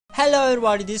Hello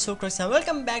everybody, this is Focus and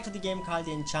welcome back to the game called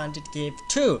the Enchanted Cave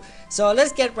 2. So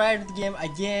let's get right into the game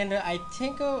again. I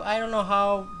think, I don't know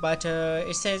how, but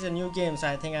it says a new game, so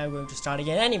I think I'm going to start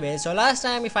again anyway. So last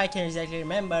time, if I can exactly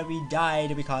remember, we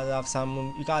died because our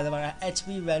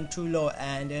HP went too low,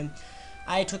 and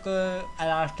I took a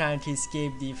lot of time to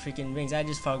escape the freaking rings. I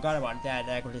just forgot about that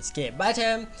I could escape. But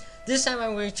this time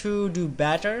I'm going to do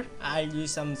better. I'll use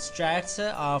some strats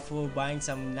of buying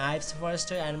some knives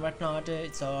first and whatnot.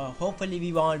 So hopefully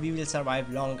we will survive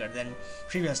longer than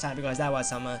previous time, because that was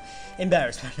some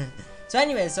embarrassment. So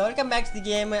anyway, so welcome back to the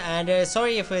game, and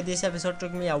sorry if this episode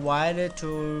took me a while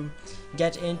to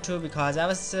get into, because I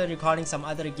was recording some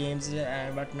other games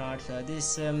and whatnot. So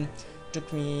this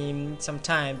took me some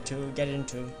time to get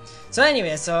into. So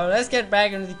anyway, so let's get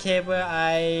back into the cave.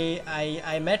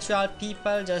 I met you all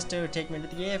people just to take me to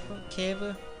the cave.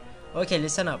 Okay,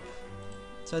 listen up.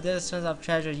 So there's tons of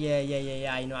treasure.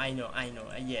 Yeah, I know.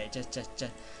 Yeah,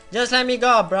 just let me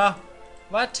go, bro.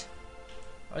 What?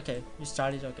 Okay, you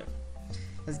started. Okay,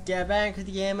 let's get back to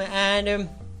the game, and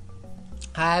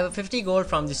I have 50 gold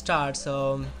from the start.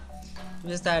 So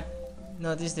is that?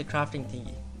 No, this is the crafting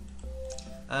thingy.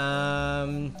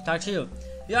 Talk to you.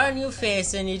 You are a new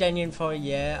face and need any info.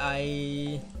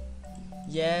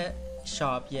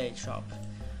 Shop.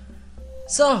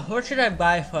 So what should I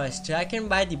buy first? I can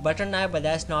buy the butter knife, but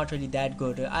that's not really that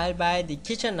good. I'll buy the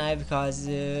kitchen knife because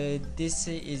this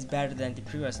is better than the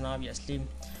previous one, obviously.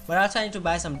 But also I need to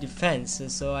buy some defense,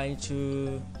 so I need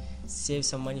to save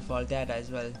some money for that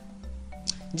as well.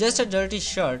 Just a dirty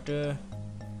shirt. Should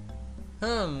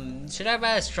I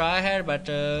buy a straw hat? But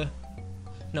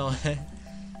no.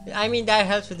 I mean that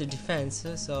helps with the defense,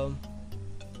 so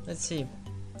let's see.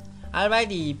 I'll buy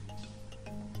the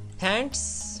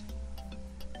pants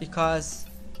because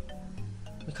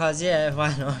yeah,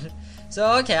 why not?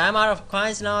 So okay, I'm out of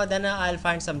coins now. Then I'll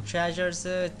find some treasures,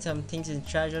 some things in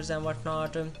treasures and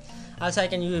whatnot. Also I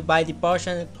can buy the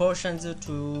potions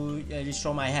to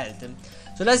restore my health.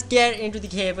 So let's get into the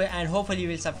cave, and hopefully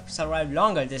we'll survive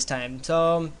longer this time.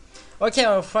 So okay,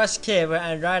 our first cave,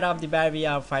 and right off the bat we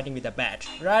are fighting with a bat.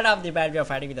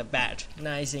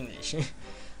 Nice English.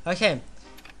 Okay,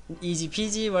 easy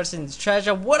peasy. What's in the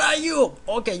treasure? What are you?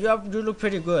 Okay, you look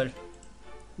pretty good.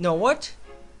 No, what?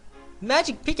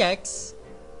 Magic pickaxe?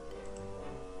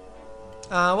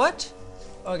 What?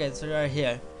 Okay, so you are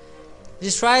here.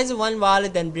 Destroys one wall,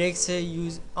 then breaks.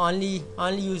 Use only.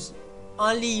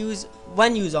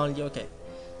 Okay.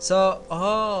 So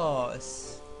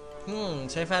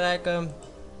so if I like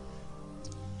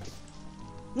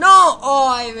no,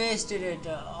 I wasted it.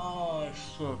 Oh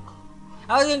shit.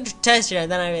 I was going to test it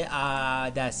and then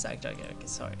that sucked. Okay,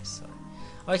 sorry.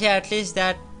 Okay, at least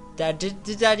that did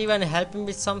that even help him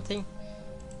with something?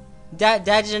 That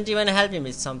didn't even help him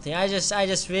with something. I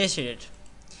just wasted it.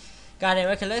 Got it.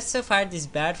 Okay, let's fight this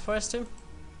bat first, and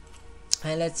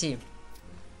let's see.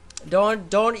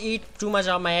 Don't eat too much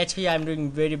of my HP. I'm doing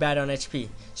very bad on HP.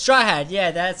 Straw hat, yeah,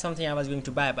 that's something I was going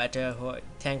to buy, but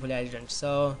thankfully I didn't.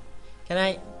 So can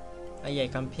I yeah,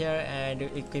 compare and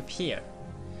equip here.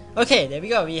 Okay, there we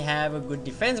go. We have a good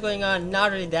defense going on.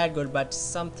 Not really that good, but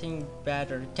something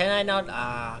better. Can I not?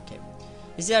 Okay.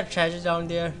 Is there a treasure down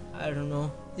there? I don't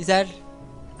know. Is that?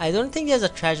 I don't think there's a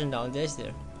treasure down there, is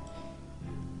there?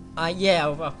 Yeah,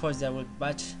 of course there would,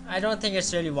 but I don't think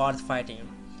it's really worth fighting,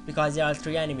 because there are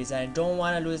 3 enemies. I don't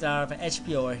want to lose a lot of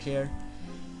HP over here.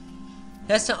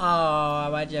 That's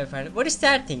why did I find it? What is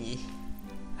that thingy?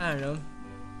 I don't know.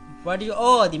 What do you?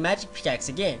 Oh, the magic pickaxe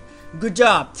again. Good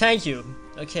job, thank you.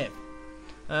 Okay.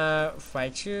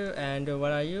 Fight you, and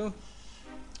what are you?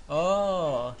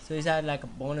 Oh, so is that like a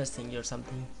bonus thingy or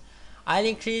something? I'll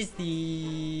increase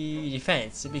the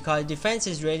defense, because defense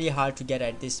is really hard to get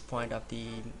at this point of the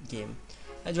game.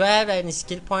 Do I have any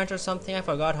skill point or something? I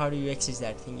forgot how do you access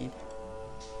that thingy.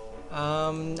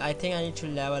 I think I need to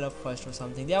level up first or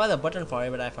something. There was a button for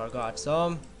it, but I forgot.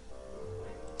 So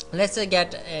let's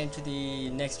get into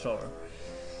the next floor.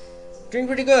 Doing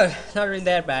pretty good, not really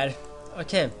that bad.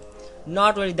 Okay,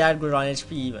 not really that good on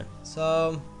HP even.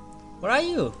 So what are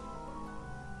you?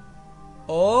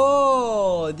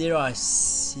 Oh, there are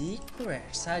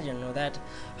secrets. I didn't know that.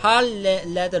 Hard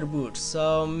leather boots.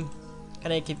 So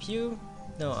can I keep you?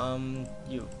 No,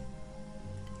 you.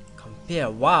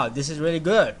 Compare. Wow, this is really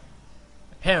good.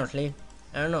 Apparently,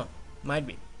 I don't know. Might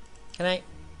be. Can I?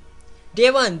 Day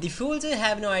 1. The fools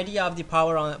have no idea of the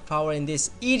power in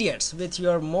this. Idiots, with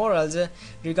your morals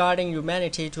regarding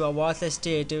humanity to a worthless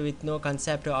state with no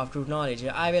concept of true knowledge.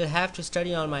 I will have to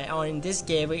study on my own in this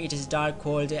cave. It is dark,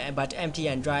 cold, but empty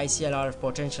and dry. I see a lot of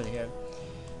potential here.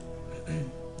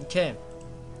 Okay.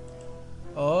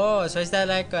 Oh, so is that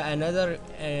like another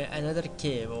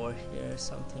cave over here or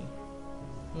something?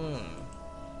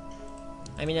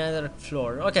 I mean another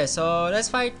floor. Okay, so let's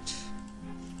fight.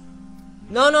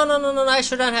 No, no, no, no, no, no, I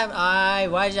shouldn't have.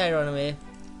 Why did I run away?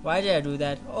 Why did I do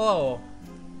that? Oh,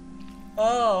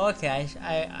 okay.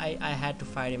 I had to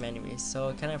fight him anyways.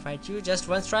 So can I fight you? Just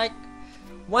one strike.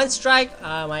 One strike.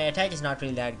 My attack is not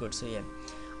really that good. So yeah,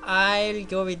 I'll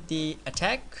go with the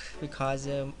attack because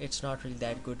it's not really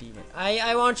that good even.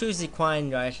 I want to use the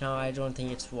coin right now. I don't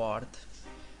think it's worth.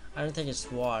 I don't think it's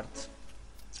worth.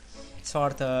 It's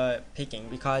worth picking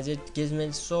because it gives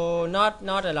me so not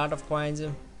a lot of coins.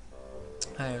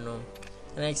 I don't know.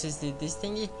 And access this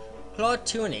thingy, cloth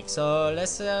tunic. So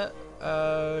let's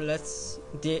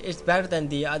it's better than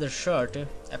the other shirt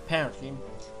apparently,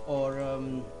 or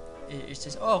it's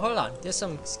just, oh hold on, there's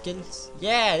some skills.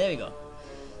 Yeah, there we go.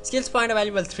 Skills point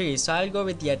available 3. So I'll go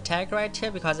with the attack right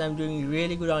here because I'm doing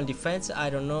really good on defense.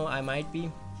 I don't know, I might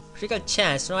be critical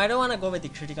chance. No, I don't want to go with the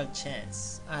critical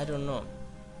chance. I don't know,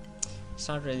 it's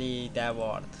not really that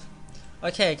worth.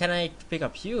 Okay, can I pick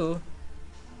up you?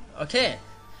 Okay,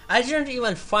 I didn't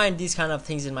even find these kind of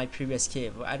things in my previous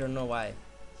cave. I don't know why.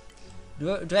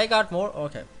 Do I got more?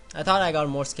 Okay, I thought I got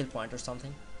more skill point or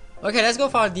something. Okay, let's go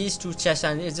for these two chests.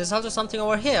 And is there also something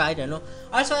over here? I don't know.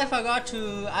 Also, I forgot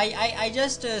to. I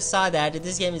just saw that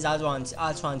this game is also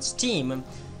on Steam,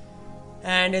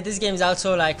 and this game is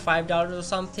also like $5 or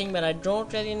something. But I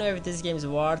don't really know if this game is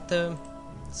worth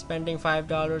spending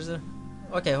 $5.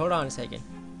 Okay, hold on a second.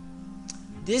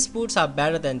 These boots are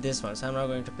better than this one, so I'm not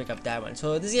going to pick up that one.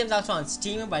 So this game is also on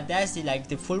Steam, but that's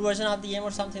the full version of the game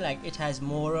or something. Like it has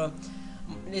more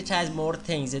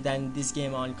things than this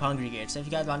game on Congregate. So if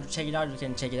you guys want to check it out, you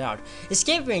can check it out.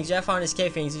 Escape rings. I found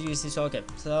escape rings. You use this. Okay,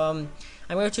 so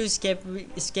I'm going to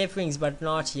escape rings, but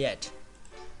not yet.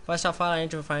 First of all, I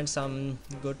need to find some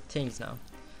good things now.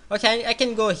 Okay, I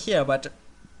can go here, but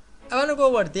I want to go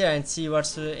over there and see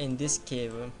what's in this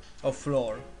cave or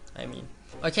floor. I mean.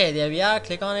 Okay, there we are.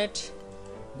 Click on it.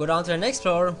 Go down to the next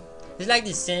floor. It's like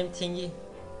the same thingy.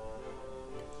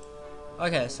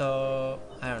 Okay, so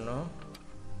I don't know.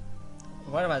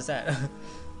 What was that?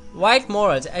 White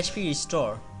morals, HP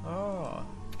restore. Oh.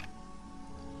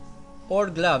 Or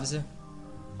gloves.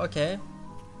 Okay,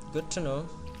 good to know.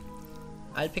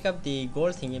 I'll pick up the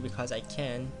gold thingy because I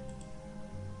can.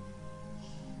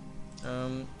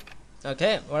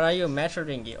 Okay, what are you? Metal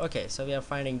ringy. Okay, so we are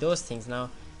finding those things now,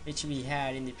 which we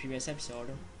had in the previous episode.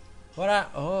 What are,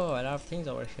 oh, a lot of things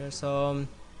over here. So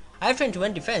I have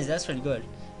 21 defense. That's really good.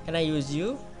 Can I use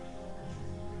you?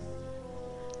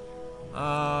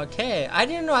 Okay, I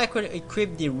didn't know I could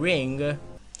equip the ring.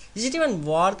 Is it even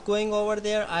worth going over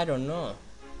there? I don't know.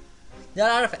 There are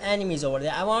a lot of enemies over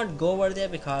there. I won't go over there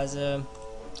because I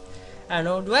don't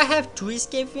know. Do I have 2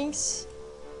 escape rings?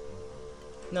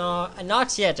 No,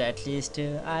 not yet at least.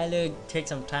 I'll take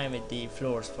some time with the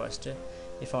floors first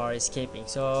before escaping.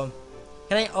 So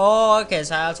can I? Oh, okay,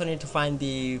 so I also need to find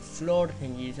the floor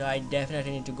thingy, so I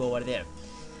definitely need to go over there.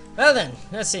 Well then,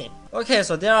 let's see. Okay,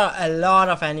 so there are a lot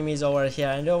of enemies over here.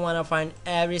 I don't want to find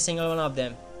every single one of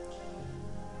them.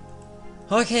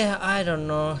 Okay, I don't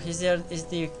know. Is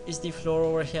the floor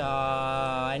over here?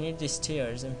 I need the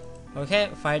stairs. Okay,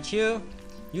 fight you.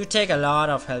 You take a lot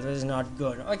of health, which is not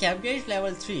good. Okay, upgrade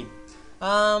level 3.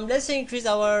 Let's increase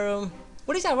our.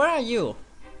 What is that? Where are you?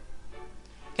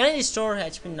 Can I restore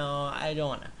HP? No, I don't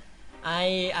wanna.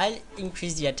 I'll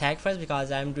increase the attack first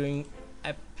because I'm doing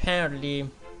apparently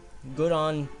good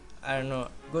on, I don't know,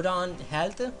 good on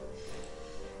health.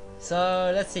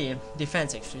 So let's see,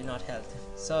 defense actually, not health.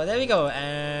 So there we go.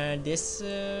 And this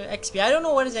XP, I don't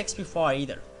know what is XP for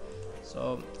either.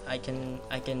 So I can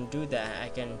do that. I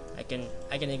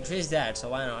can increase that. So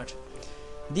why not?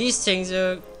 These things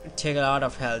take a lot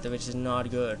of health, which is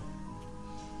not good.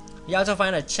 You also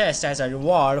find a chest as a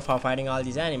reward for fighting all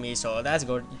these enemies, so that's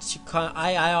good.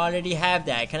 I already have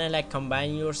that. Can I like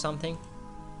combine you or something?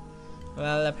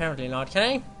 Well, apparently not. Can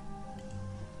I?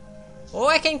 Oh,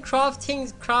 I can craft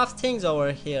things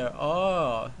over here.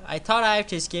 Oh, I thought I have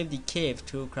to escape the cave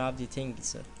to craft the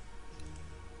things.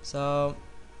 So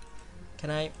can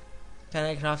I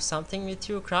craft something with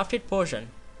you? Crafted potion,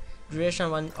 duration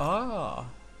 1. Oh,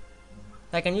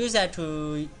 I can use that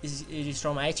to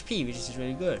restore my HP, which is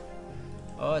really good.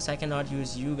 Oh, so I cannot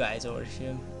use you guys over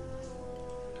here.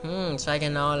 So I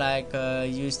can now like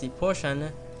use the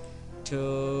potion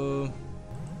to.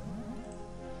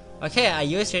 Okay, I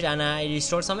used it and I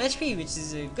restored some HP, which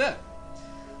is good.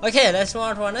 Okay, let's move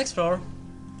on to our next floor.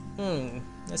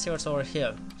 Let's see what's over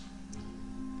here.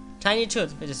 Tiny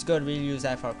tooth, which is good. We'll use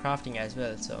that for crafting as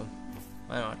well, so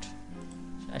why not?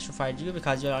 I should fight you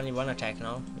because you're only one attack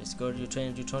now. It's good. You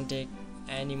don't take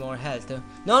any more health.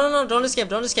 No, don't escape,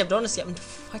 don't escape, don't escape.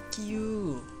 Fuck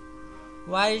you.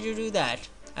 Why did you do that?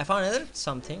 I found another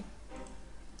something.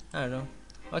 I don't know.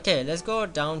 Okay, let's go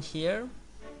down here.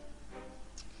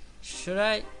 Should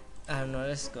I don't know,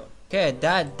 let's go. Okay,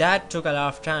 that took a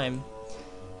lot of time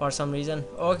for some reason.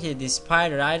 Okay, the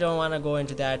spider, I don't want to go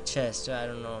into that chest. I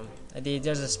don't know.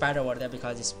 There's a spider over there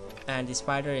because the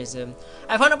spider is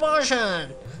I found a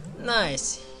potion.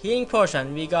 Nice healing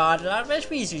potion. We got a lot of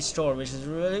HP restored, which is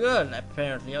really good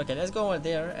apparently. Okay, let's go over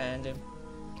there. And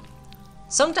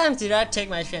sometimes the rat take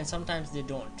my HP and sometimes they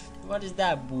don't. What is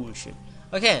that bullshit?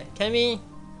 Okay, can we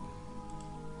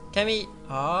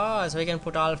oh, so we can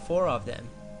put all 4 of them.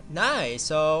 Nice.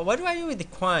 So what do I do with the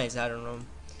coins? I don't know.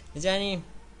 Is there any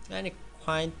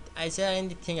coin? Is there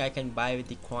anything I can buy with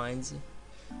the coins?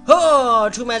 Oh,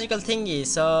 2 magical thingies.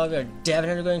 So we're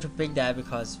definitely going to pick that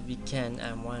because we can,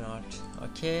 and why not?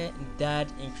 Okay,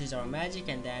 that increases our magic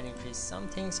and that increases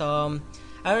something. So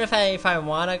I don't know if I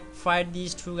wanna fight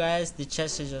these 2 guys. The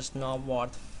chest is just not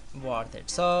worth it.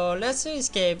 So let's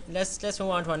escape. Let's move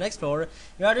on to our next floor.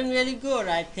 We are doing really good.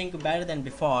 I think better than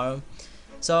before.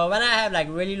 So when I have like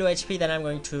really low HP, then I'm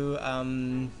going to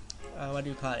what do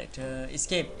you call it?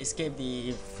 Escape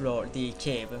the floor, the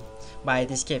cave by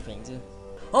the escaping.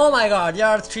 Oh my god, there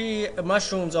are 3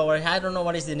 mushrooms over here. I don't know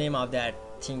what is the name of that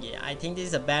thingy. I think this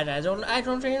is a bad. I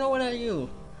don't really know. What are you?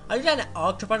 Are you an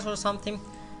octopus or something?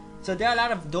 So there are a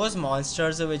lot of those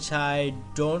monsters which I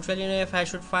don't really know if I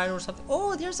should fight or something.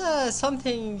 Oh, there's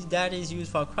something that is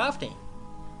used for crafting.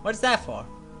 What's that for?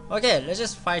 Okay, let's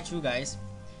just fight you guys.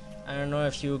 I don't know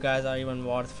if you guys are even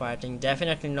worth fighting.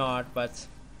 Definitely not, but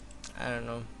I don't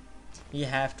know. We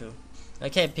have to.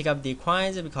 Okay, pick up the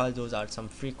coins because those are some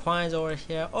free coins over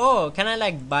here. Oh, can I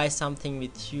like buy something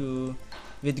with you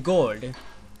with gold?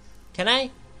 Can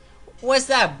I? What's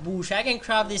that bush? I can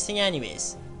craft this thing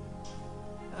anyways.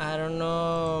 I don't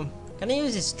know. Can I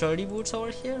use these sturdy boots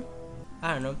over here?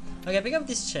 I don't know. Okay, pick up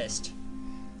this chest.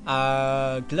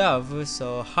 Glove.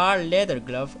 So hard leather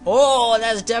glove. Oh,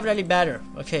 that's definitely better.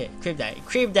 Okay,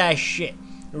 equip that shit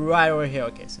right over here.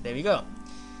 Okay, so there we go.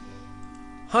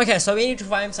 Okay, so we need to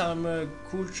find some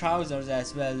cool trousers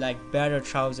as well, like better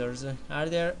trousers. Are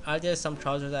there some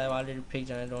trousers I've already picked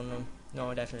and I don't know?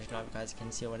 No, definitely not because you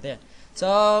can see over there.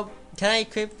 So can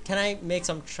I make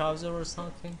some trousers or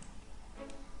something?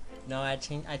 No, I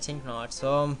think not.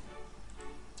 So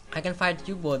I can fight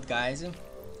you both guys.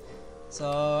 So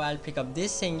I'll pick up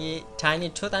this thingy, tiny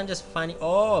tooth. I'm just finding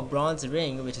a bronze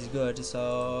ring, which is good.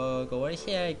 So go over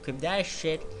here, equip that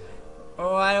shit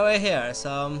right over here.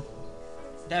 So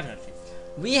definitely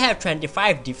we have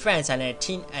 25 defense and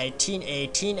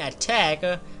 18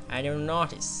 attack. I don't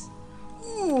notice.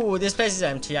 Ooh, this place is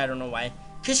empty. I don't know why.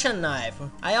 Kitchen knife.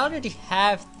 I already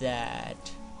have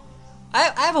that.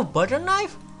 I have a butter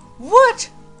knife. What?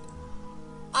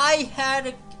 I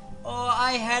had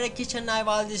a kitchen knife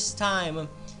all this time.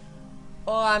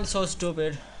 Oh, I'm so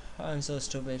stupid. I'm so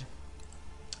stupid.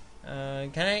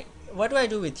 What do I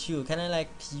do with you? Can I like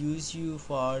use you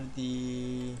for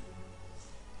the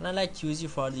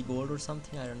gold or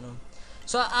something? I don't know.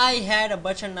 So I had a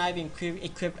butcher knife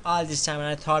equipped all this time and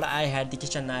I thought I had the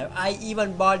kitchen knife. I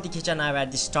even bought the kitchen knife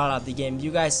at the start of the game.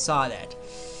 You guys saw that.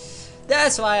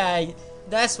 That's why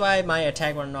my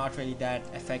attack was not really that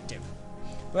effective.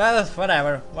 Well,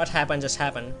 whatever. What happened just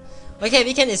happened. Okay,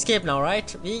 we can escape now,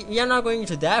 right? We are not going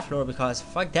to that floor because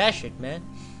fuck that shit, man.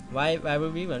 Why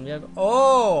would we even?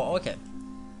 Oh, okay.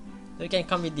 So we can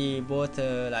come with the both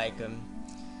like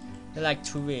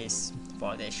 2 ways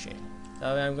for this shit. So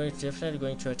I'm definitely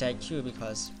going to attack you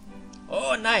because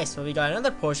oh nice. So we got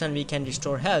another potion. We can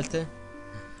restore health.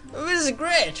 This is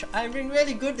great. I'm doing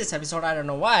really good this episode. I don't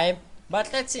know why, but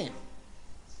let's see.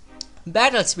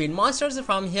 Battle speed. Monsters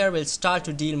from here will start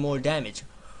to deal more damage.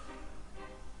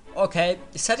 Okay,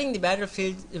 setting the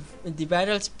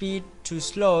battle speed to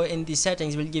slow in the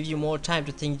settings will give you more time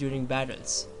to think during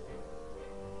battles.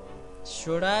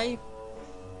 Should I?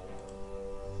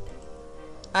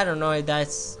 I don't know if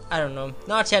that's, I don't know,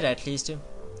 not yet at least.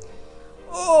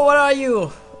 Oh, what are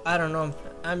you? I don't know.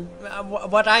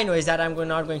 What I know is that I'm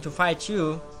not going to fight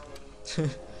you.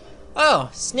 Oh,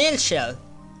 snail shell.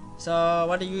 So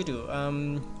what do you do?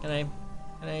 Can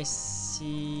I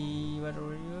see what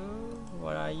are you?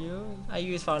 What are you? Are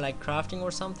you used for like crafting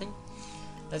or something?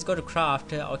 Let's go to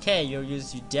craft. Okay, you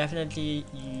definitely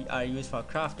are used for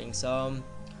crafting. So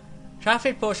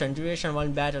crafted potion duration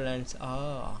 1 battle and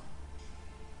oh.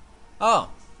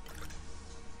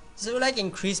 So like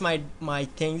increase my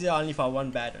things only for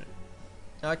 1 battle.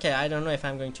 Okay, I don't know if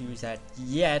I'm going to use that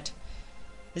yet.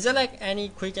 Is there like any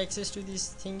quick access to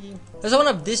this thingy? There's one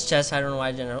of this chest, I don't know why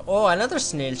I didn't. Oh, another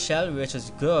snail shell, which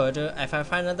is good. If I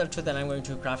find another two, then I'm going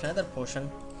to craft another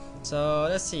potion. So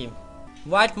let's see.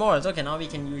 White molds, okay, now we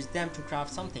can use them to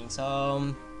craft something.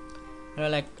 So I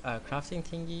don't like crafting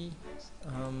thingy.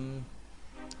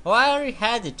 Oh, I already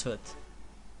had the tooth.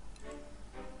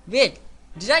 Wait,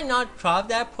 did I not craft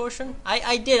that potion?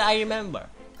 I did, I remember.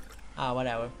 Ah,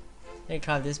 whatever. Let me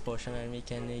craft this potion and we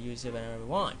can use it whenever we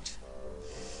want.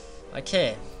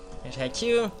 Okay, attack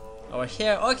you over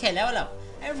here. Okay, level up.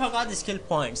 I forgot the skill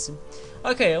points.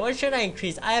 Okay, what should I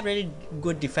increase? I have really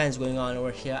good defense going on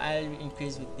over here. I'll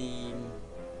increase with the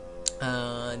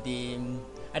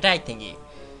attack thingy.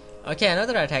 Okay,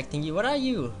 another attack thingy. What are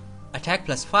you? Attack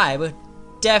 +5.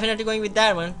 Definitely going with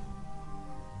that one.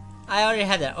 I already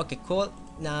had that. Okay, cool.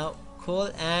 Now, cool,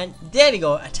 and there we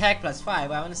go. Attack +5. I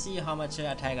want to see how much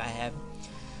attack I have.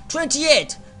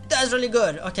 28. That's really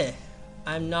good. Okay.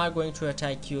 I'm not going to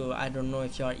attack you. I don't know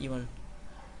if you are even.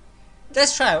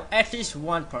 Let's try at least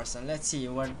one person. Let's see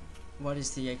what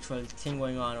is the actual thing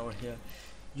going on over here.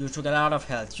 You took a lot of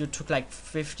health. You took like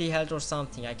 50 health or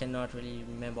something. I cannot really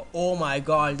remember. Oh my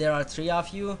god, there are 3 of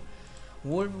you.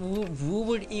 Who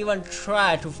would even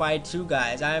try to fight you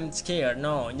guys? I'm scared.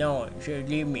 No,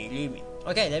 leave me.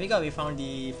 Okay, there we go. We found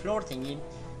the floor thingy.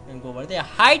 And go over there.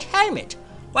 Hide helmet.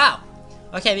 Wow.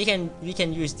 Okay, we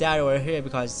can use that over here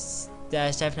because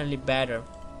that's definitely better.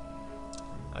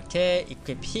 Okay,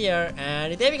 equip here,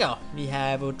 and there we go. We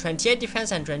have 28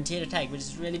 defense and 28 attack, which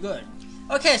is really good.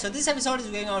 Okay, so this episode is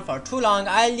going on for too long.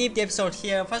 I'll leave the episode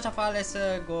here. First of all, let's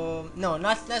go. No,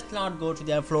 let's not go to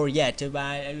the floor yet. But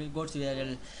I will go to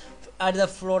the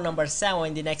floor number 7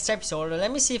 in the next episode.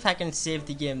 Let me see if I can save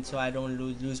the game so I don't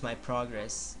lose my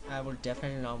progress. I would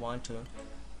definitely not want to.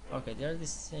 Okay, there's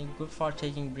this thing good for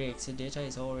taking breaks. The data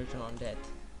is overwritten on death.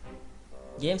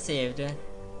 Game saved.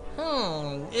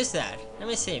 Is that? Let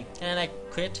me see. Can I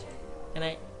like quit? Can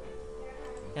I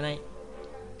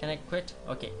quit?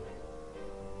 Okay.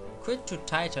 Quit to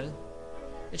title.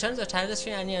 Returns the title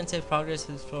screen. Any unsaved progress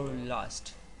is probably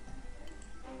lost.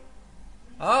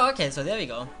 Oh, okay. So there we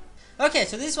go. Okay,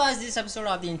 so this was this episode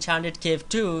of the Enchanted Cave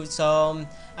 2. So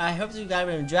I hope you guys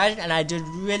enjoyed it, and I did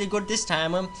really good this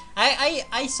time.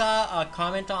 I saw a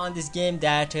comment on this game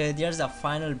that there's a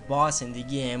final boss in the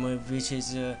game, which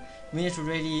is we need to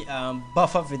really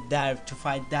buff up with that to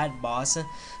fight that boss.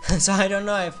 So I don't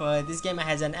know if this game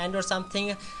has an end or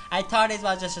something. I thought it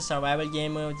was just a survival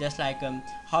game, just like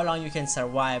how long you can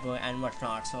survive and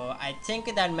whatnot. So I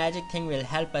think that magic thing will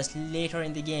help us later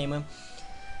in the game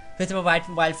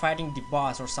while fighting the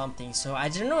boss or something. So I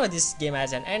didn't know this game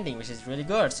has an ending, which is really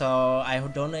good. So I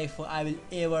don't know if I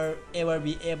will ever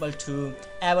be able to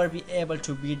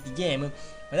beat the game,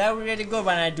 but that would be really good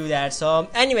when I do that. So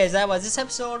anyways, that was this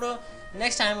episode.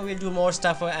 Next time we'll do more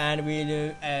stuff and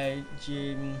we'll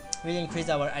increase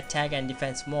our attack and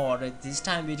defense more. This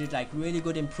time we did like really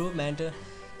good improvement.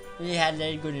 We had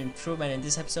very good improvement in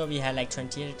this episode. We had like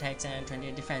 28 attacks and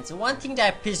 28 defense. So one thing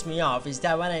that pissed me off is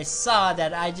that when I saw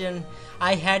that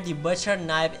I had the butcher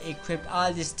knife equipped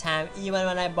all this time, even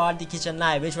when I bought the kitchen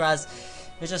knife, which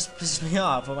just pissed me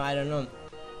off. I don't know.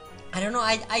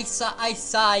 I saw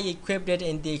I equipped it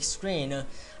in the screen.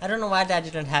 I don't know why that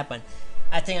didn't happen.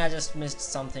 I think I just missed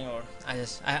something, or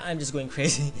I'm just going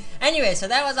crazy. Anyway, so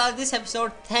that was all this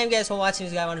episode. Thank you guys for watching.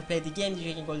 If you guys want to play the game,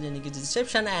 you can go to the link in the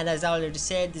description. And as I already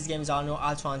said, this game is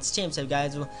also on Steam. So if you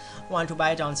guys want to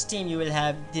buy it on Steam, you will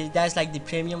have that's like the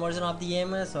premium version of the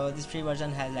game. So this free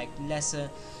version has like less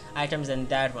items than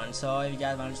that one. So if you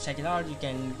guys want to check it out, you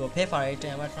can go pay for it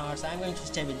and whatnot. So I'm going to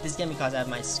stay with this game because I have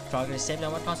my progress saved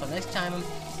and whatnot. So next time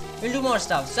we'll do more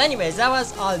stuff. So anyways, that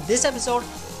was all this episode.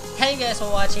 Thank you guys for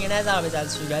watching, and as always, I'll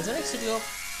see you guys in the next video.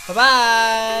 Bye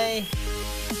bye.